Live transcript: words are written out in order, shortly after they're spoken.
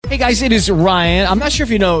Hey guys, it is Ryan. I'm not sure if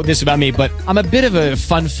you know this about me, but I'm a bit of a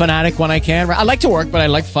fun fanatic when I can. I like to work, but I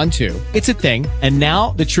like fun too. It's a thing. And now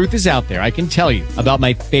the truth is out there. I can tell you about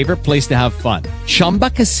my favorite place to have fun. Chumba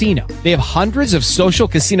Casino. They have hundreds of social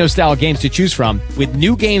casino style games to choose from with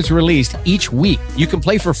new games released each week. You can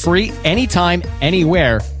play for free anytime,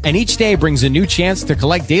 anywhere. And each day brings a new chance to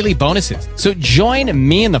collect daily bonuses. So join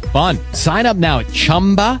me in the fun. Sign up now at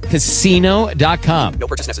ChumbaCasino.com. No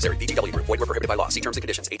purchase necessary. VGW Group. Void where prohibited by law. See terms and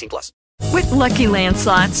conditions. 18+. With Lucky Land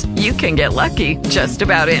Slots, you can get lucky just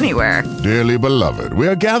about anywhere. Dearly beloved, we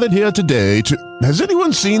are gathered here today to... Has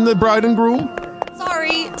anyone seen the bride and groom?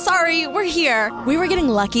 Sorry, we're here. We were getting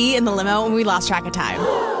lucky in the limo and we lost track of time.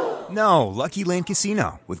 No, Lucky Land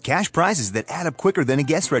Casino, with cash prizes that add up quicker than a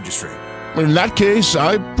guest registry. In that case,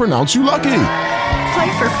 I pronounce you lucky.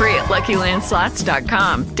 Play for free at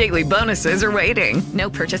LuckyLandSlots.com. Daily bonuses are waiting. No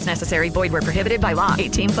purchase necessary. Void where prohibited by law.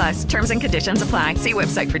 18+. Terms and conditions apply. See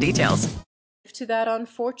website for details. To that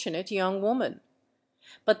unfortunate young woman.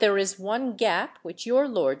 But there is one gap which your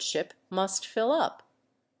lordship must fill up,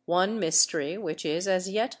 one mystery which is as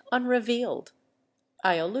yet unrevealed.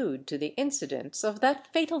 I allude to the incidents of that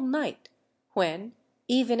fatal night when,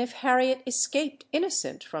 even if Harriet escaped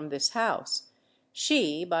innocent from this house,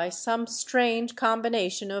 she, by some strange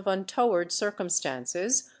combination of untoward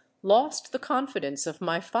circumstances, lost the confidence of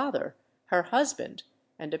my father, her husband,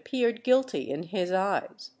 and appeared guilty in his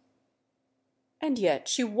eyes. "And yet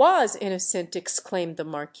she was innocent!" exclaimed the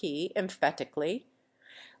Marquis, emphatically.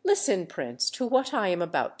 "Listen, Prince, to what I am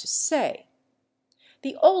about to say.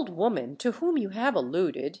 The old woman to whom you have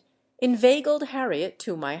alluded inveigled Harriet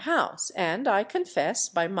to my house, and, I confess,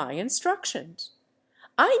 by my instructions.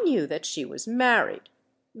 I knew that she was married,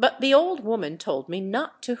 but the old woman told me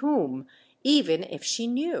not to whom, even if she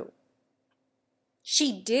knew."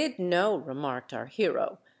 "She did know," remarked our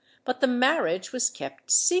hero, "but the marriage was kept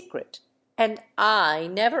secret, and I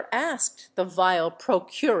never asked the vile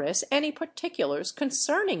procuress any particulars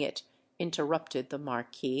concerning it," interrupted the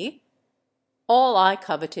Marquis. "All I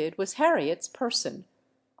coveted was Harriet's person.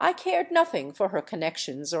 I cared nothing for her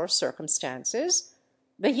connections or circumstances.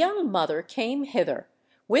 The young mother came hither,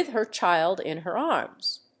 with her child in her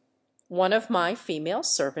arms. One of my female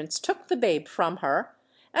servants took the babe from her,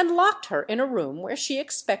 and locked her in a room where she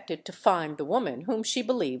expected to find the woman whom she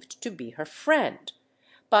believed to be her friend.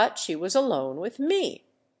 But she was alone with me.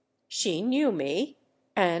 She knew me,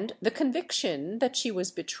 and the conviction that she was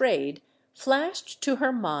betrayed flashed to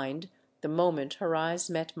her mind the moment her eyes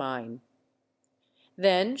met mine.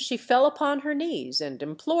 Then she fell upon her knees and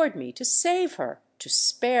implored me to save her, to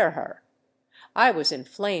spare her. I was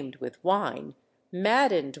inflamed with wine,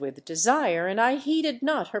 maddened with desire, and I heeded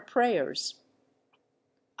not her prayers.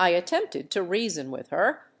 I attempted to reason with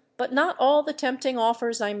her, but not all the tempting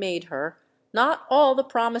offers I made her, not all the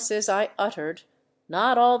promises I uttered,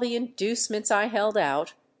 not all the inducements I held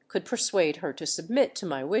out, could persuade her to submit to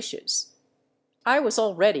my wishes. I was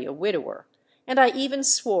already a widower, and I even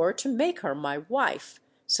swore to make her my wife,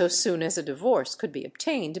 so soon as a divorce could be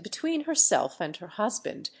obtained between herself and her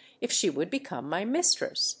husband, if she would become my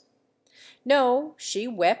mistress. No, she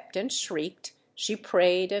wept and shrieked, she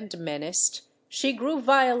prayed and menaced, she grew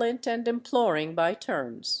violent and imploring by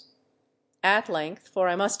turns. At length, for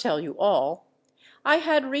I must tell you all, I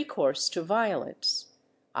had recourse to violence.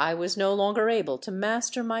 I was no longer able to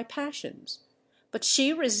master my passions, but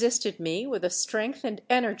she resisted me with a strength and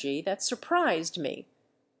energy that surprised me.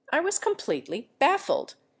 I was completely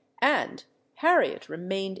baffled, and Harriet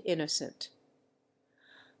remained innocent.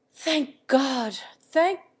 "Thank God!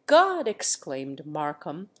 Thank God!" exclaimed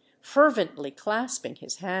Markham, fervently clasping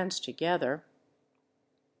his hands together.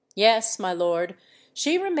 "Yes, my lord,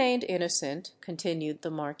 she remained innocent," continued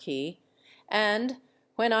the Marquis, "and,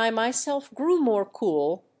 when I myself grew more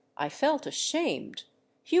cool, I felt ashamed,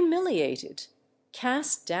 humiliated,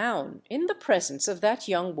 cast down in the presence of that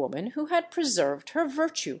young woman who had preserved her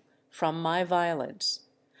virtue from my violence,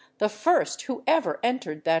 the first who ever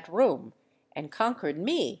entered that room, and conquered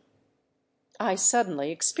me. I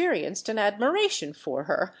suddenly experienced an admiration for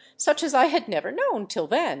her, such as I had never known till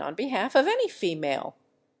then on behalf of any female.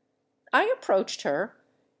 I approached her.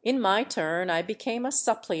 In my turn I became a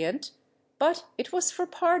suppliant, but it was for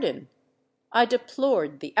pardon. I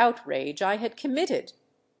deplored the outrage I had committed.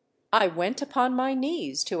 I went upon my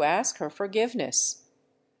knees to ask her forgiveness.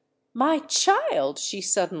 "My child!" she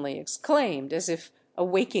suddenly exclaimed, as if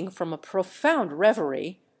awaking from a profound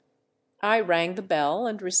reverie. I rang the bell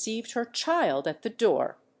and received her child at the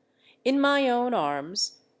door. In my own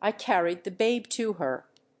arms I carried the babe to her.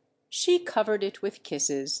 She covered it with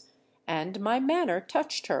kisses, and my manner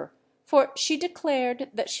touched her, for she declared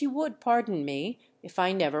that she would pardon me, if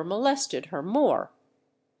I never molested her more.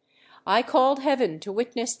 I called heaven to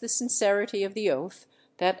witness the sincerity of the oath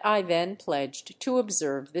that I then pledged to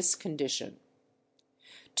observe this condition.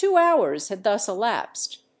 2 hours had thus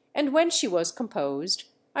elapsed, and when she was composed,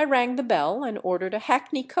 I rang the bell and ordered a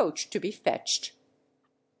hackney coach to be fetched.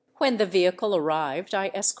 When the vehicle arrived, I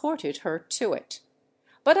escorted her to it.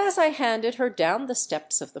 But as I handed her down the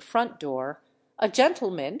steps of the front door, a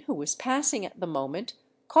gentleman who was passing at the moment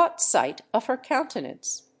caught sight of her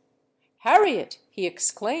countenance. "Harriet!" he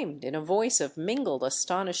exclaimed in a voice of mingled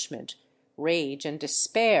astonishment, rage, and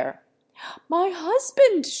despair. "My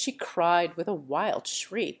husband!" she cried with a wild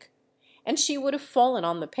shriek, and she would have fallen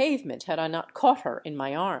on the pavement had I not caught her in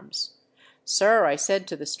my arms. "Sir," I said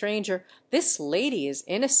to the stranger, "this lady is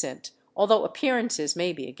innocent, although appearances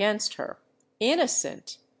may be against her.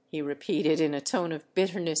 Innocent!" he repeated in a tone of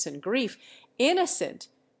bitterness and grief. "Innocent,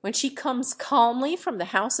 when she comes calmly from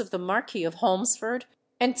the house of the Marquis of Holmesford,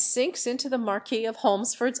 and sinks into the Marquis of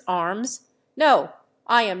Holmesford's arms. No,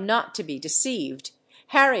 I am not to be deceived.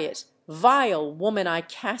 Harriet, vile woman, I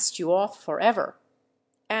cast you off for ever."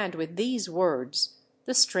 And with these words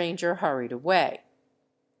the stranger hurried away.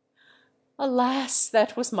 "Alas!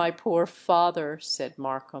 that was my poor father," said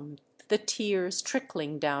Markham, the tears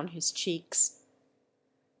trickling down his cheeks.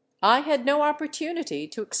 "I had no opportunity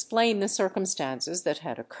to explain the circumstances that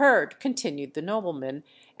had occurred," continued the nobleman,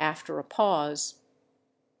 after a pause.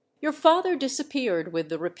 "Your father disappeared with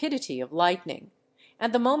the rapidity of lightning,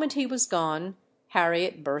 and the moment he was gone,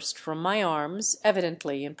 Harriet burst from my arms,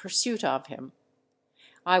 evidently in pursuit of him.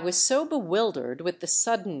 I was so bewildered with the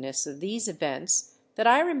suddenness of these events that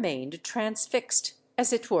I remained transfixed,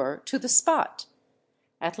 as it were, to the spot.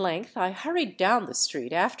 At length I hurried down the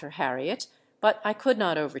street after Harriet, but I could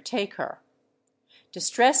not overtake her.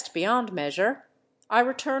 Distressed beyond measure, I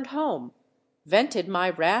returned home, vented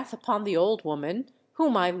my wrath upon the old woman,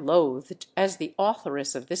 whom I loathed as the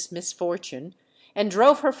authoress of this misfortune, and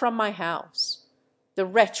drove her from my house. The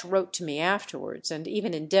wretch wrote to me afterwards, and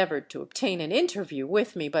even endeavoured to obtain an interview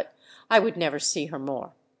with me, but I would never see her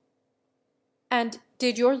more." "And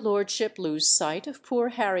did your lordship lose sight of poor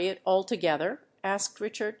Harriet altogether?" asked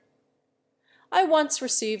Richard. "I once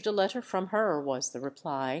received a letter from her," was the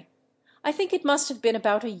reply. "I think it must have been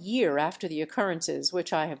about a year after the occurrences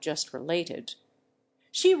which I have just related.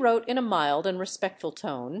 She wrote in a mild and respectful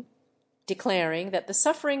tone, declaring that the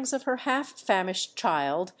sufferings of her half-famished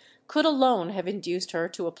child could alone have induced her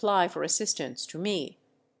to apply for assistance to me.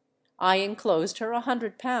 I enclosed her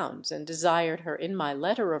 £100, and desired her in my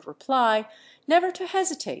letter of reply never to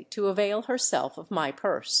hesitate to avail herself of my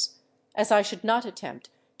purse, as I should not attempt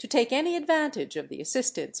to take any advantage of the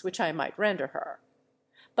assistance which I might render her.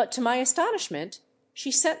 But to my astonishment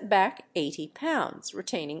she sent back £80,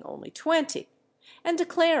 retaining only 20, and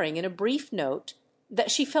declaring in a brief note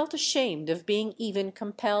that she felt ashamed of being even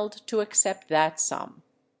compelled to accept that sum.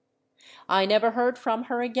 I never heard from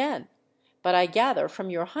her again, but I gather from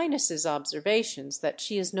your Highness's observations that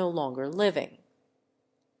she is no longer living."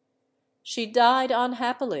 "She died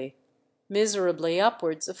unhappily, miserably,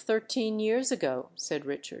 upwards of 13 years ago," said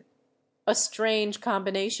Richard. "A strange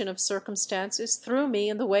combination of circumstances threw me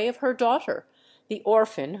in the way of her daughter, the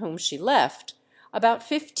orphan whom she left, about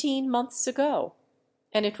 15 months ago,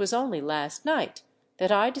 and it was only last night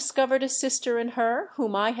that I discovered a sister in her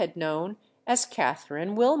whom I had known as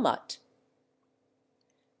Katherine Wilmot."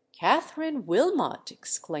 "Katherine Wilmot!"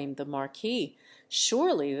 exclaimed the Marquis.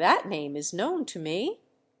 "Surely that name is known to me?"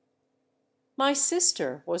 "My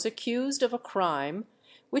sister was accused of a crime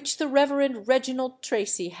which the Reverend Reginald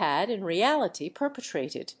Tracy had in reality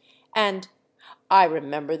perpetrated, and—" "I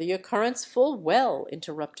remember the occurrence full well,"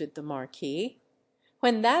 interrupted the Marquis.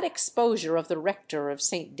 "When that exposure of the rector of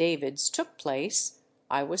St. David's took place,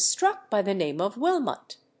 I was struck by the name of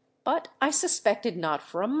Wilmot, but I suspected not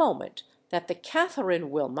for a moment that the Katherine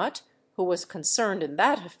Wilmot, who was concerned in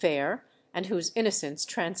that affair, and whose innocence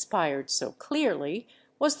transpired so clearly,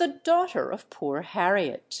 was the daughter of poor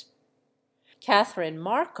Harriet." "Katherine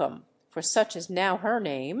Markham, for such is now her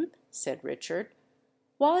name," said Richard,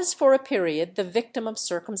 "was for a period the victim of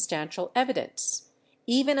circumstantial evidence,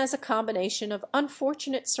 even as a combination of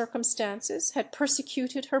unfortunate circumstances had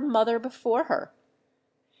persecuted her mother before her.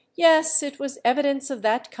 Yes, it was evidence of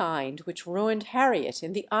that kind which ruined Harriet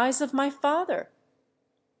in the eyes of my father.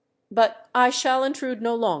 But I shall intrude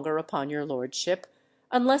no longer upon your lordship,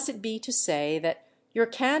 unless it be to say that your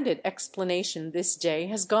candid explanation this day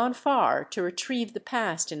has gone far to retrieve the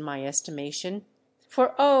past in my estimation.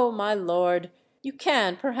 For, oh! my lord, you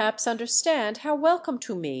can perhaps understand how welcome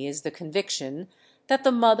to me is the conviction that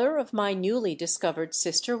the mother of my newly discovered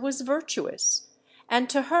sister was virtuous, and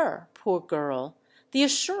to her, poor girl, the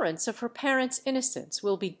assurance of her parents' innocence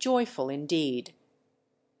will be joyful indeed.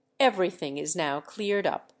 Everything is now cleared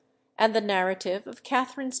up, and the narrative of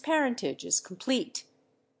Catherine's parentage is complete.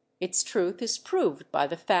 Its truth is proved by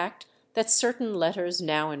the fact that certain letters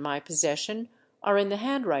now in my possession are in the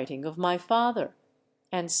handwriting of my father,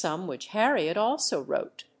 and some which Harriet also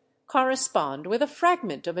wrote correspond with a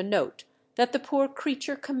fragment of a note that the poor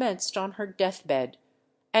creature commenced on her death-bed,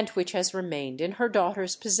 and which has remained in her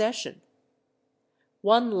daughter's possession.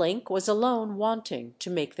 One link was alone wanting to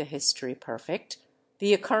make the history perfect,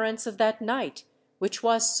 the occurrence of that night which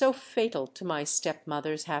was so fatal to my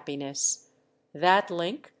stepmother's happiness. That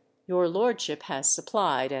link your lordship has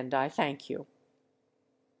supplied, and I thank you."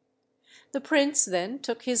 The prince then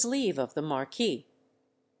took his leave of the Marquis.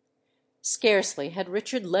 Scarcely had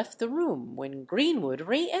Richard left the room when Greenwood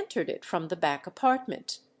re-entered it from the back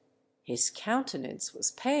apartment. His countenance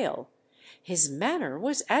was pale, his manner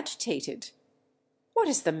was agitated. "What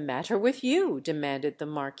is the matter with you?" demanded the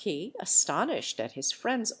Marquis, astonished at his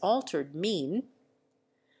friend's altered mien.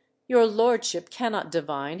 "Your lordship cannot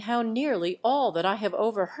divine how nearly all that I have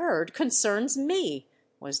overheard concerns me,"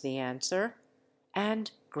 was the answer,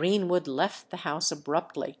 and Greenwood left the house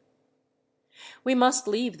abruptly. We must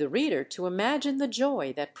leave the reader to imagine the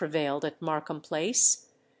joy that prevailed at Markham Place,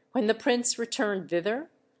 when the Prince returned thither,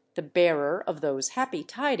 the bearer of those happy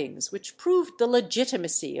tidings which proved the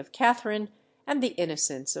legitimacy of Katherine and the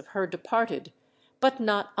innocence of her departed but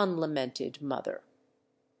not unlamented mother.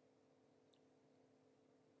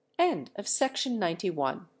 End of Section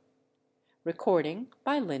 91. Recording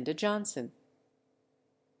by Linda Johnson.